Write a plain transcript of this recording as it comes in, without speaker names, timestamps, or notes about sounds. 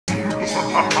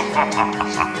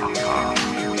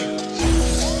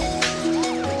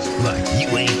Like you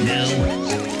ain't know.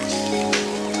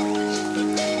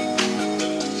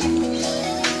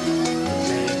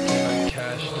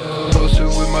 Posted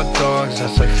with my dogs,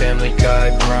 that's like Family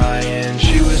Guy Brian.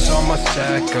 She was on my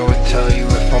sack, I would tell you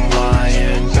if I'm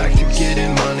lying. Back to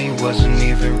getting money, wasn't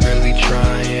even really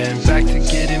trying. Back to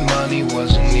getting money,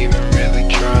 wasn't even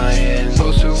really trying.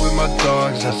 Posted with my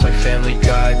dogs, that's like Family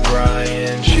Guy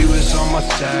Brian. She was on my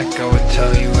sack, I would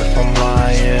tell you if I'm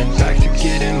lying. Back to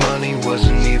getting money,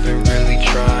 wasn't even really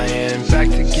trying. Back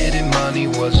to getting money,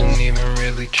 wasn't even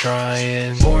really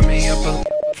trying. Pour me up a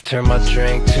turn my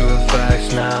drink to a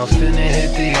fax now. Finna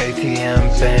hit the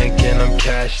ATM bank and I'm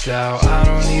cashed out. I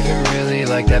don't even really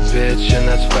like that bitch and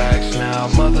that's facts now.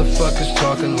 Motherfuckers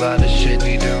talk a lot of shit,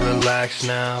 need to relax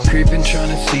now. Creeping trying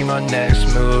to see my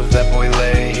next move, that boy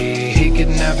Leahy. He could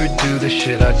never do the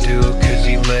shit I do cause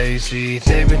he lazy.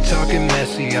 They've been talking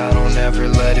messy, I don't ever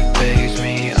let it faze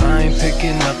me. I ain't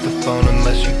picking up the phone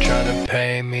unless you tryna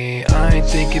pay me. I ain't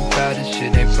thinking about it,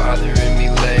 shit ain't bothering me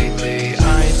lately.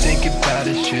 I ain't thinking about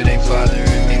it, shit ain't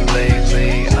bothering me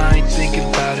lately. I ain't thinking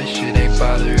about it, shit ain't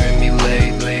bothering me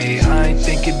lately. I ain't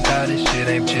thinking about it, shit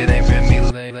ain't with me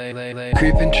lately.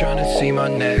 Creeping tryna see my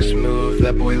next move,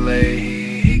 that boy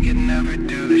Leahy. He could never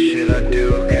do the shit I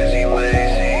do cause he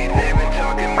lazy. They've been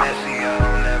talking messy, I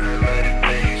don't ever let it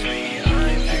faze me. I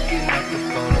ain't picking up the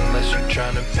phone unless you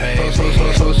tryna pay me.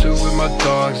 Posted with my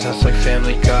dogs, that's like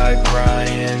Family Guy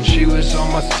Brian. She was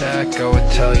on my sack, I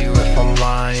would tell you if I'm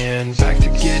lying. Back to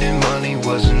getting money,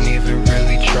 wasn't even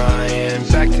really trying.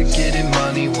 Back to getting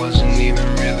money, wasn't even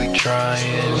really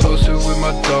trying. Posted with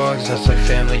my dogs, that's like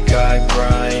Family Guy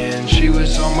Brian. She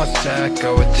was on my sack,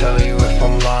 I would tell you if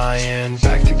I'm lying.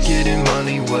 Back to getting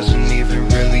money, wasn't even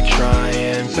really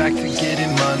trying. Back to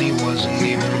getting money, wasn't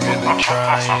even really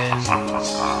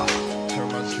trying.